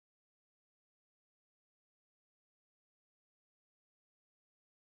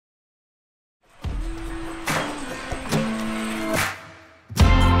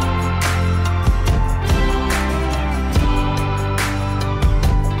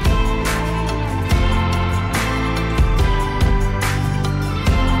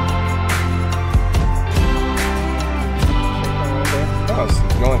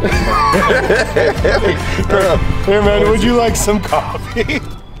Here, man, would you like some coffee?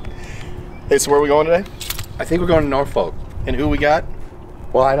 Hey, so where are we going today? I think we're going to Norfolk. And who we got?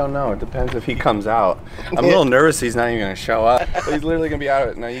 Well, I don't know. It depends if he comes out. I'm a little nervous he's not even going to show up. But he's literally going to be out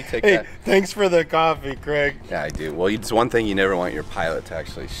of it. No, you take that. Thanks for the coffee, Craig. Yeah, I do. Well, it's one thing you never want your pilot to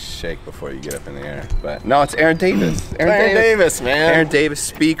actually shake before you get up in the air. But no, it's Aaron Davis. Aaron Davis, man. Aaron Davis,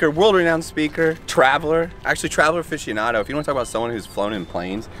 speaker, world-renowned speaker, traveler. Actually, traveler aficionado. If you want to talk about someone who's flown in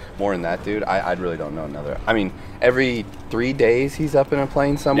planes more than that dude, I really don't know another. I mean, every 3 days he's up in a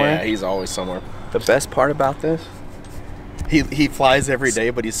plane somewhere. Yeah, he's always somewhere. The best part about this? He flies every day,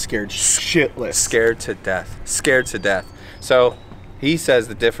 but he's scared shitless. Scared to death. Scared to death. So he says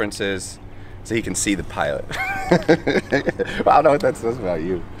the difference is so he can see the pilot. I don't know what that says about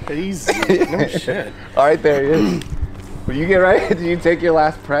you. Easy. No shit. All right, there he is. Will you get ready? Did you take your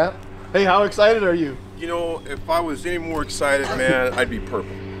last prep? Hey, how excited are you? You know, if I was any more excited, man, I'd be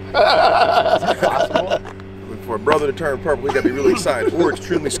purple. Is that possible? For a brother to turn purple, we gotta be really excited or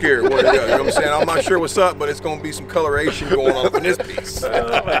extremely scared. One or the other. You know what I'm saying? I'm not sure what's up, but it's gonna be some coloration going on up in this piece.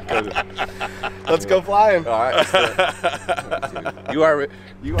 Oh my goodness. Let's go flying. All right. You are.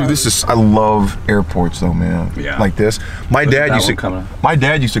 Dude, this is. I love airports, though, man. Yeah. Like this. My dad used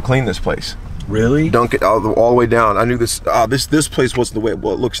to clean this place. Really? Dunk it all the way down. I knew this. This place wasn't the way it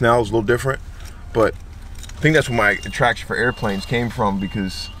looks now. It's a little different, but I think that's where my attraction for airplanes came from,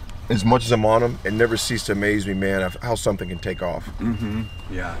 because as much as I'm on them, it never ceased to amaze me, man, of how something can take off. Mm-hmm.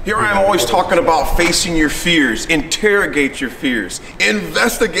 Yeah. Here I am always talking about facing your fears, interrogate your fears,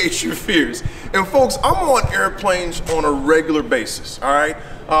 investigate your fears. And folks, I'm on airplanes on a regular basis, all right?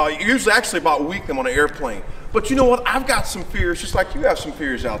 Usually actually about a week I'm on an airplane. But you know what? I've got some fears just like you have some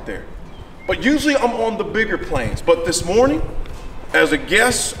fears out there. But usually I'm on the bigger planes. But this morning, as a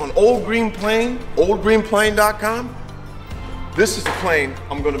guest on Old Green Plane, oldgreenplane.com, this is the plane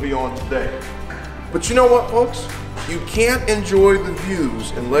I'm going to be on today. But you know what, folks? You can't enjoy the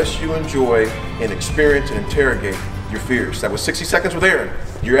views unless you enjoy and experience and interrogate your fears. That was 60 Seconds with Aaron.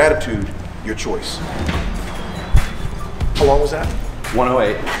 Your attitude, your choice. How long was that?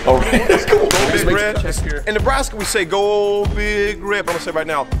 108. All right, that's cool. Go Big Red. In Nebraska, we say go Big Red. But I'm going to say right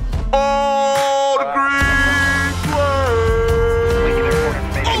now, all the green flag.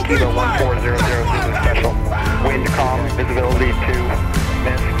 Kilo 1400 special. Wind calm, visibility 2,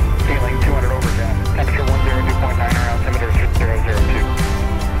 mist, ceiling 200 overcast, temperature 102.9 around altimeter 002.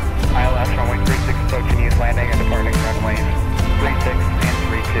 ILS runway 36 approaching east, landing and departing runways 36 and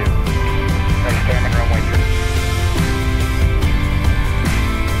 32. Register and runway 3.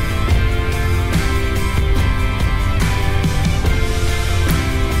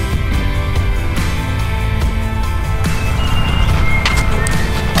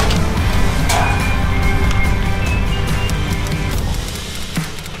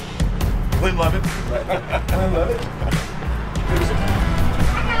 Glenn Levitt. Glenn Levitt.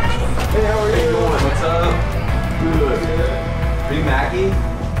 Hey, how are you? What's up? Good. Are you Maggie?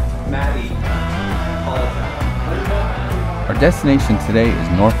 Maddie. Our destination today is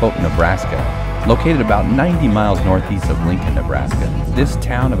Norfolk, Nebraska. Located about 90 miles northeast of Lincoln, Nebraska, this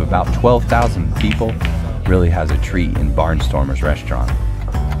town of about 12,000 people really has a treat in Barnstormers Restaurant.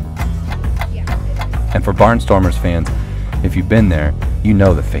 And for Barnstormers fans, if you've been there, you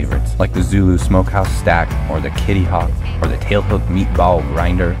know the favorites, like the Zulu Smokehouse Stack, or the Kitty Hawk, or the Tailhook Meatball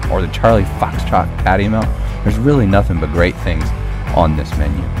Grinder, or the Charlie Foxtrot Patty Melt. There's really nothing but great things on this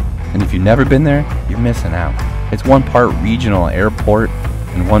menu. And if you've never been there, you're missing out. It's one part regional airport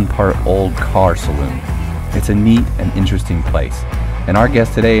and one part old car saloon. It's a neat and interesting place. And our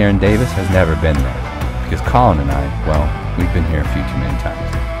guest today, Aaron Davis, has never been there. Because Colin and I, well, we've been here a few too many times.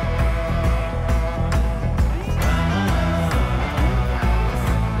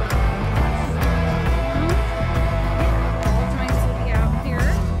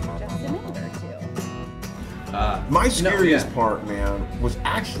 My scariest part, man, was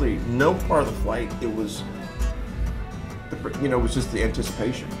actually no part of the flight. It was, it was just the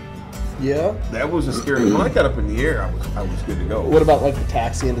anticipation. Yeah. That was a scary. When I got up in the air, I was good to go. What about like the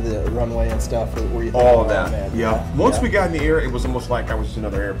taxi into the runway and stuff? Where you all of that? Man, yeah. Once we got in the air, it was almost like I was just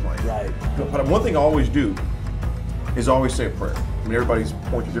another airplane. Right. But one thing I always do is always say a prayer. I mean, everybody's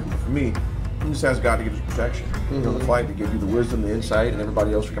point is different. But for me, I just ask God to give us protection on the flight, to give you the wisdom, the insight, and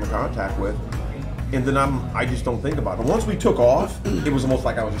everybody else you're coming in contact with. And then I just don't think about it. But once we took off, it was almost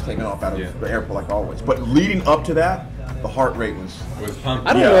like I was just taking off out of the airport like always. But leading up to that, the heart rate was pumping.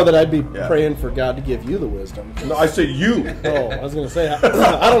 I don't know that I'd be praying for God to give you the wisdom. No, I said you. Oh, I was going to say, I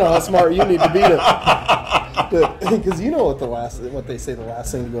don't know how smart you need to be to, because you know what they say the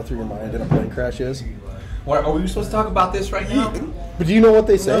last thing to go through your mind in a plane crash is. What, are we supposed to talk about this right now? But do you know what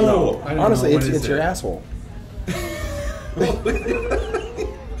they say? No, I don't Honestly, know. What it's is your it? asshole.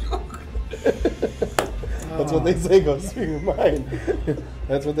 That's what they say goes through your mind.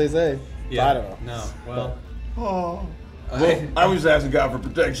 That's what they say. Yeah. I don't know. No. Well. Well, I was asking God for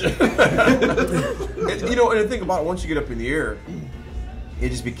protection. And, you know, and the thing about it, once you get up in the air, it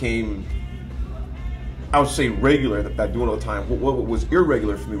just became, I would say, regular that I do it all the time. What was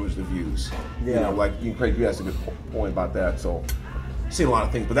irregular for me was the views. Yeah. You know, like Craig, you asked a good point about that. So, seen a lot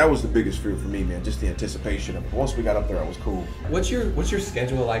of things, but that was the biggest fear for me, man. Just the anticipation of it. Once we got up there, I was cool. What's your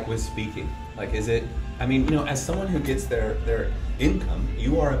schedule like with speaking? Like, is it? I mean, you know, as someone who gets their income,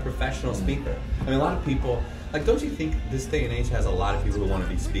 you are a professional speaker. I mean, a lot of people. Like, don't you think this day and age has a lot of people who want to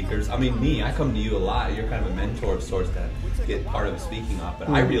be speakers? I mean, I come to you a lot. You're kind of a mentor of sorts that get part of the speaking off. But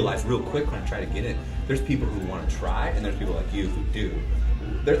I realized real quick when I try to get it, there's people who want to try, and there's people like you who do.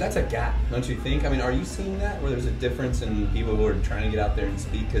 That's a gap, don't you think? I mean, are you seeing that, where there's a difference in people who are trying to get out there and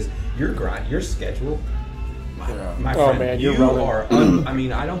speak? Because your schedule, my Oh, friend, man, you you're running. are. I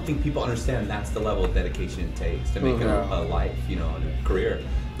mean, I don't think people understand that's the level of dedication it takes to make a life, you know, and a career.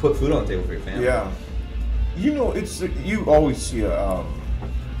 Put food on the table for your family. Yeah. You know, it's you always see a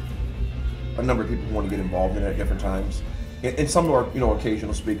number of people who want to get involved in it at different times, and some are, you know,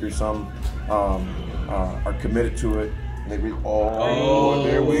 occasional speakers. Some are committed to it. And they read. Oh,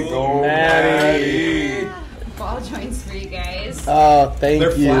 there we go, Maddie. Ball joints for you guys. Thank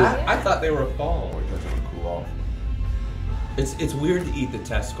They're you. flat. I thought they were ball. It doesn't cool off. It's weird to eat the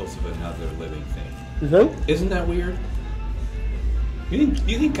testicles of another living thing. You think? Isn't that weird? You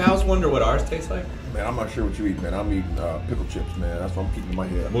think cows wonder what ours tastes like? Man, I'm not sure what you eat, man. I'm eating pickle chips, man. That's what I'm keeping in my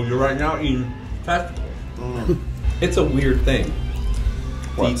head. Well, you're right now eating testicles. It's a weird thing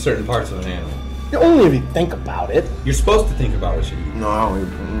to eat certain parts of an animal. Only if you think about it. You're supposed to think about what you eat. No, I don't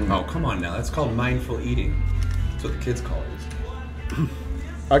even. Oh, come on now. That's called mindful eating. That's what the kids call it.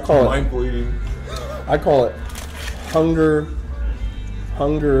 I call it. Mindful eating. I call it hunger.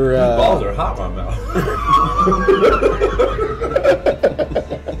 Hunger. These balls are hot, my mouth.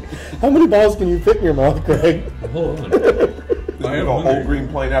 How many balls can you fit in your mouth, Greg? Hold on. I am A whole hungry. green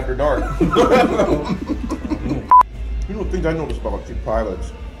plane after dark. You know, things I noticed about the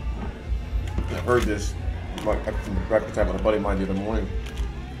pilots. I heard this from the breakfast time with a buddy of mine the other morning.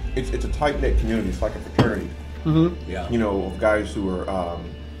 It's a tight-knit community. It's like a fraternity. Yeah. You know, of guys who are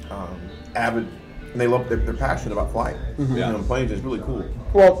avid, and they're passionate about flight. You know, and planes is really cool.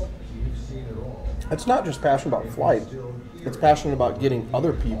 Well, it's not just passionate about flight. It's passionate about getting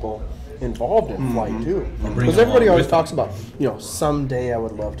other people involved in flight too. Because everybody always talks about, you know, someday I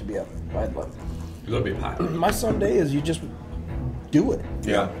would love to be a pilot. You're gonna be a pilot. My someday is you just do it.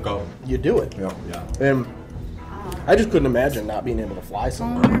 Yeah. Go. You do it. Yeah. Yeah. And I just couldn't imagine not being able to fly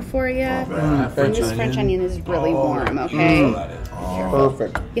somewhere. Warmer for you. And French this French onion is really warm, okay? That is.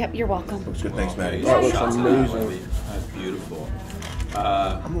 Perfect. Yep, you're welcome. Looks good. Thanks, Maddie. That looks Shots of that, amazing. Wendy. That's beautiful.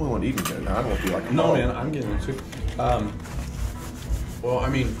 I'm the only one eating it. Now I don't feel like No, man, I'm getting it too. Well, I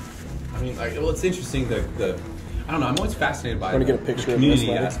mean, like, well, it's interesting the I don't know. I'm always fascinated by Wanna the, get a picture the of community this,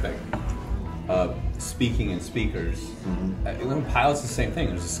 Larry? aspect of speaking and speakers. Pilots, the same thing.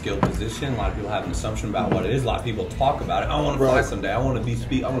 There's a skilled position. A lot of people have an assumption about what it is. A lot of people talk about it. I want to fly someday. I want to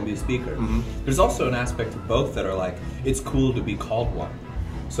be I want to be a speaker. There's also an aspect of both that are like it's cool to be called one.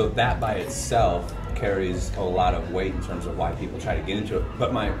 So that by itself carries a lot of weight in terms of why people try to get into it.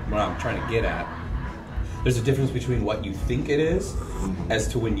 But what I'm trying to get at, there's a difference between what you think it is as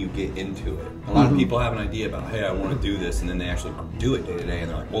to when you get into it. A lot of people have an idea about, hey, I want to do this, and then they actually do it day to day, and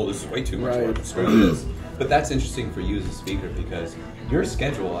they're like, well, this is way too much work. Screw this. But that's interesting for you as a speaker because your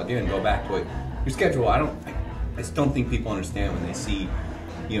schedule, again, go back to it. Your schedule, I just don't think people understand when they see,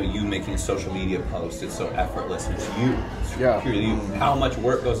 you know, you making a social media post. It's so effortless. It's you. It's purely you. How much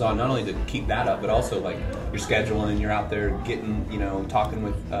work goes on not only to keep that up, but also like you're scheduling. You're out there getting, you know, talking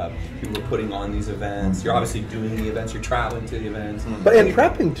with people who are putting on these events. You're obviously doing the events. You're traveling to the events. But and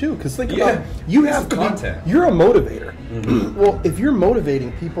prepping too, because think about you have to content. You're a motivator. Well, if you're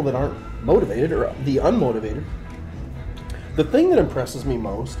motivating people that aren't motivated or the unmotivated, the thing that impresses me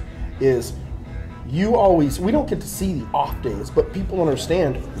most is we don't get to see the off days, but people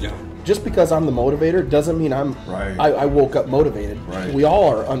understand. Yeah. Just because I'm the motivator doesn't mean I woke up motivated. Right. We all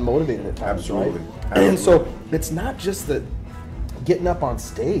are unmotivated at times, Absolutely. right? And so it's not just that getting up on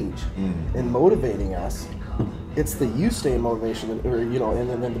stage and motivating us. It's the you staying motivation, or you know, and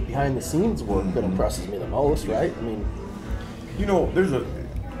then the behind the scenes work that impresses me the most, right? I mean, You know, to answer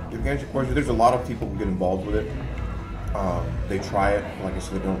your question, there's a lot of people who get involved with it. They try it, like I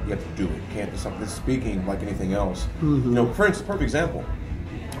said, you have to do it. You can't do something. It's speaking like anything else. You know, for instance, perfect example.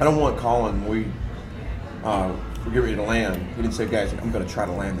 I don't want Colin. we're getting ready to land, he didn't say, guys, I'm going to try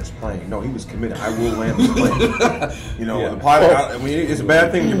to land this plane. No, he was committed. I will land this plane. You know, the pilot, I mean, it's a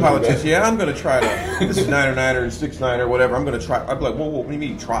bad thing when your pilot says, yeah, I'm going to try to, this is 9er, 6-9er, whatever, I'm going to try. I'd be like, whoa, what do you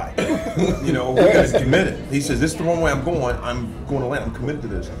mean try? You know, we got committed. He says, this is the one way I'm going to land, I'm committed to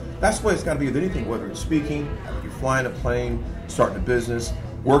this. That's the way it's got to be with anything, whether it's speaking, you're flying a plane, starting a business,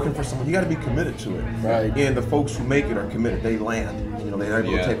 working for someone, you got to be committed to it. Right. And the folks who make it are committed. They land. You know, they're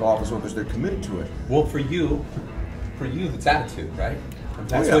able to take off as well because they're committed to it. Well, for you, it's attitude, right?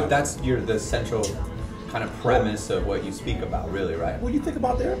 That's the central kind of premise of what you speak about, really, right? Well, you think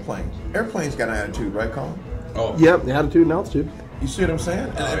about the airplane. Airplane's got an attitude, right, Colin? Oh. Yep, the attitude and altitude. You see what I'm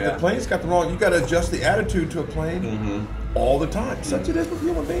saying? And if the plane's got the wrong, you got to adjust the attitude to a plane all the time. Such it is with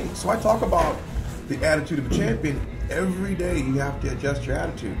human beings. So I talk about the attitude of a champion. Every day you have to adjust your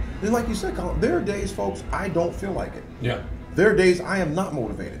attitude. And like you said, Colin, there are days, folks, I don't feel like it. Yeah. There are days I am not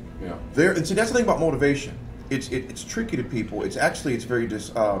motivated. Yeah. And see, that's the thing about motivation. It's tricky to people. It's very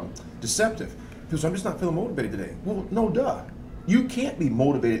deceptive. Because I'm just not feeling motivated today. Well, no, duh. You can't be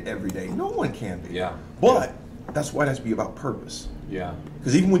motivated every day. No one can be. Yeah. But that's why it has to be about purpose. Yeah.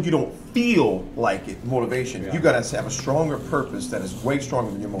 Because even when you don't feel like it, motivation, you got to have a stronger purpose that is way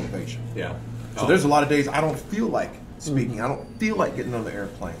stronger than your motivation. Yeah. So there's a lot of days I don't feel like speaking. I don't feel like getting on the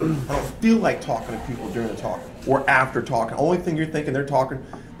airplane. I don't feel like talking to people during the talk or after talking. Only thing you're thinking they're talking,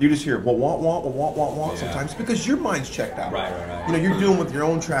 you just hear want sometimes because your mind's checked out. Right. You know, you're dealing with your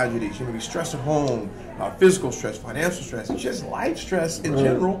own tragedies. You're going to be stress at home, physical stress, financial stress. It's just life stress in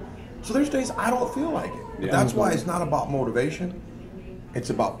general. So there's days I don't feel like it. But that's why it's not about motivation. It's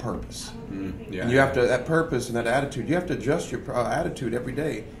about purpose. And you have to, that purpose and that attitude, you have to adjust your attitude every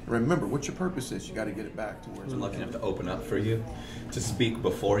day. And remember what your purpose is. You got to get it back to where it's I'm lucky enough to open up for you, to speak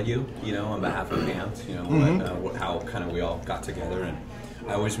before you, you know, on behalf of Ant, you know, how kind of we all got together. And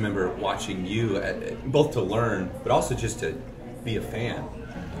I always remember watching you, both to learn, but also just to be a fan.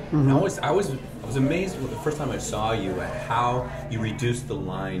 And I was amazed the first time I saw you at how you reduced the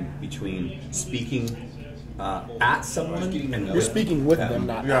line between speaking at someone and You're speaking with them,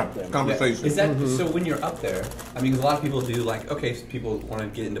 not at them. conversation. Is that so? When you're up there, I mean, 'cause a lot of people do people want to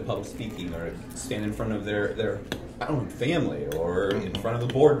get into public speaking or stand in front of their own family or in front of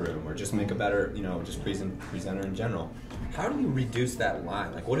the boardroom or just make a better, you know, just presenter in general. How do you reduce that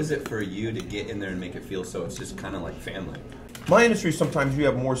line? Like, what is it for you to get in there and make it feel so it's just kind of like family? My industry, sometimes you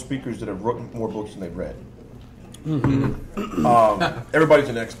have more speakers that have written more books than they've read. Everybody's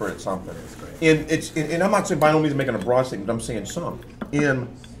an expert at something. And I'm not saying by no means making a broad statement, but I'm saying some. And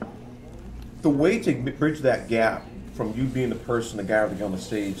the way to bridge that gap from you being the person, the guy on the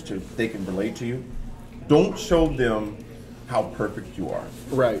stage, to they can relate to you, don't show them how perfect you are.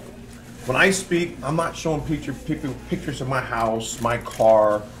 Right. When I speak, I'm not showing pictures of my house, my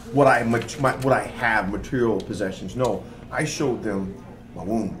car, what I have, material possessions. No, I showed them my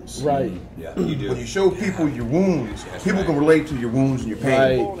wounds. Right. Yeah, you do. When you show people your wounds, people can relate to your wounds and your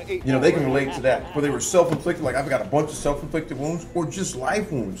pain. Right. You know, they can relate to that. Whether they were self-inflicted, like I've got a bunch of self-inflicted wounds, or just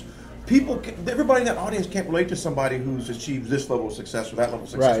life wounds. Everybody in that audience can't relate to somebody who's achieved this level of success or that level of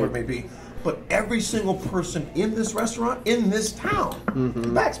success, whatever it may be. But every single person in this restaurant, in this town,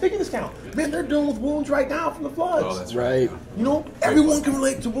 speaking of this town, man, they're dealing with wounds right now from the floods. Oh, that's Right. You know, everyone can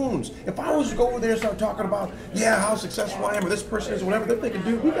relate to wounds. If I was to go over there and start talking about, how successful I am, or this person is, or whatever, they're thinking,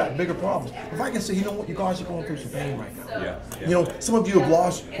 dude, we got bigger problems. If I can say, you know what, you guys are going through some pain right now. Yeah. You know, some of you have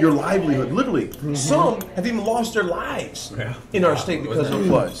lost your livelihood, literally. Some have even lost their lives in our state because of the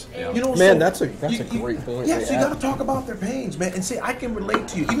floods. Yeah. You know, Man, so that's a great point. Yeah, so you got to talk about their pains, man, and say, I can relate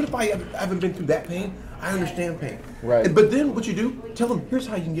to you. Even if I haven't been through that pain, I understand pain. Right. But then what you do, tell them, here's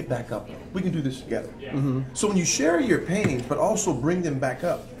how you can get back up. We can do this together. So when you share your pains, but also bring them back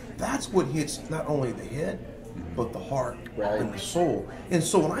up, that's what hits not only the head, but the heart and the soul. And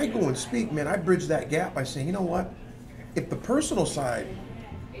so when I go and speak, man, I bridge that gap by saying, you know what? If the personal side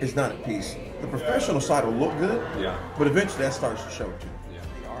is not at peace, the professional side will look good, but eventually that starts to show too.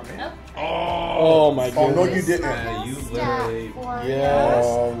 Oh my goodness. Oh, no, you didn't. Yeah, you literally. Yes.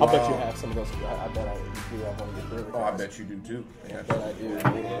 Oh, I'll bet you wow. have some of those. I bet I do have one of your favorite. Oh, I bet you do too. Yeah, I bet I do.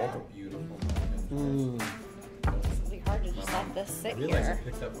 Beautiful. It's really hard to just let this sit Realize I here.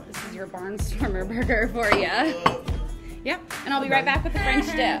 picked up my. This is your Barnstormer burger for you. Yep, and I'll be right back with the French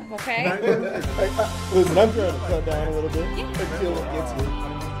dip, okay? Listen, I'm trying to cut down a little bit until it gets me.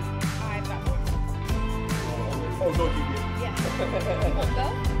 I've got one. Oh, no, you did. Yeah. You want to go?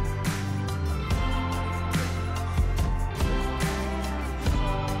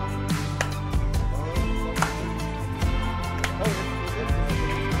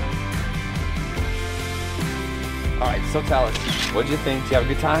 All right, so tell us, what'd you think? Did you have a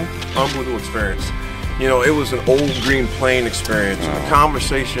good time? Unbelievable experience. You know, it was an old Green Plain experience. The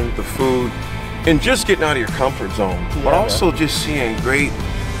conversation, the food, and just getting out of your comfort zone. But also just seeing great,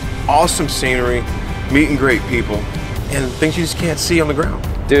 awesome scenery, meeting great people, and things you just can't see on the ground.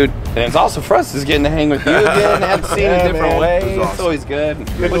 Dude, and it's also for us just getting to hang with you again, have seen a different way. It was awesome. It's always good.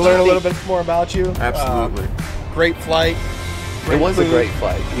 Good to learn a little bit more about you. Absolutely. Great flight. It was a great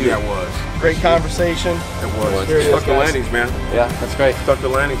flight. Yeah, it was. Great conversation. It was. Here it is, Stuck the guys. landings, man. Yeah, that's great. Stuck the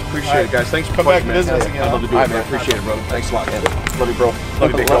landings. Appreciate it, guys. Thanks for Come back playing, and man. visit us again. I'd love to do All it, right, man. man. Appreciate it, brother. Thanks a lot, man. Yeah. Love you, bro. Love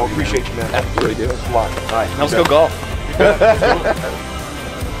you, big dog. Appreciate you, man. Yeah, really do. Thanks a lot. All right, now let's go golf.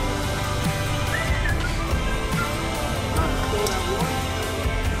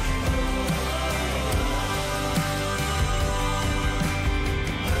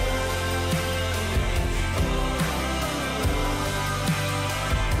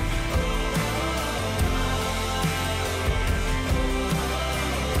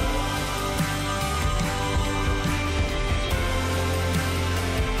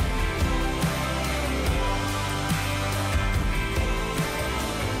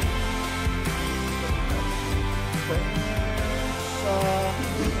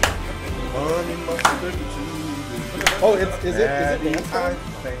 Oh, is it dance time?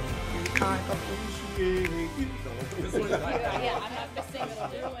 Yeah, I'm not missing what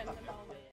I'm doing.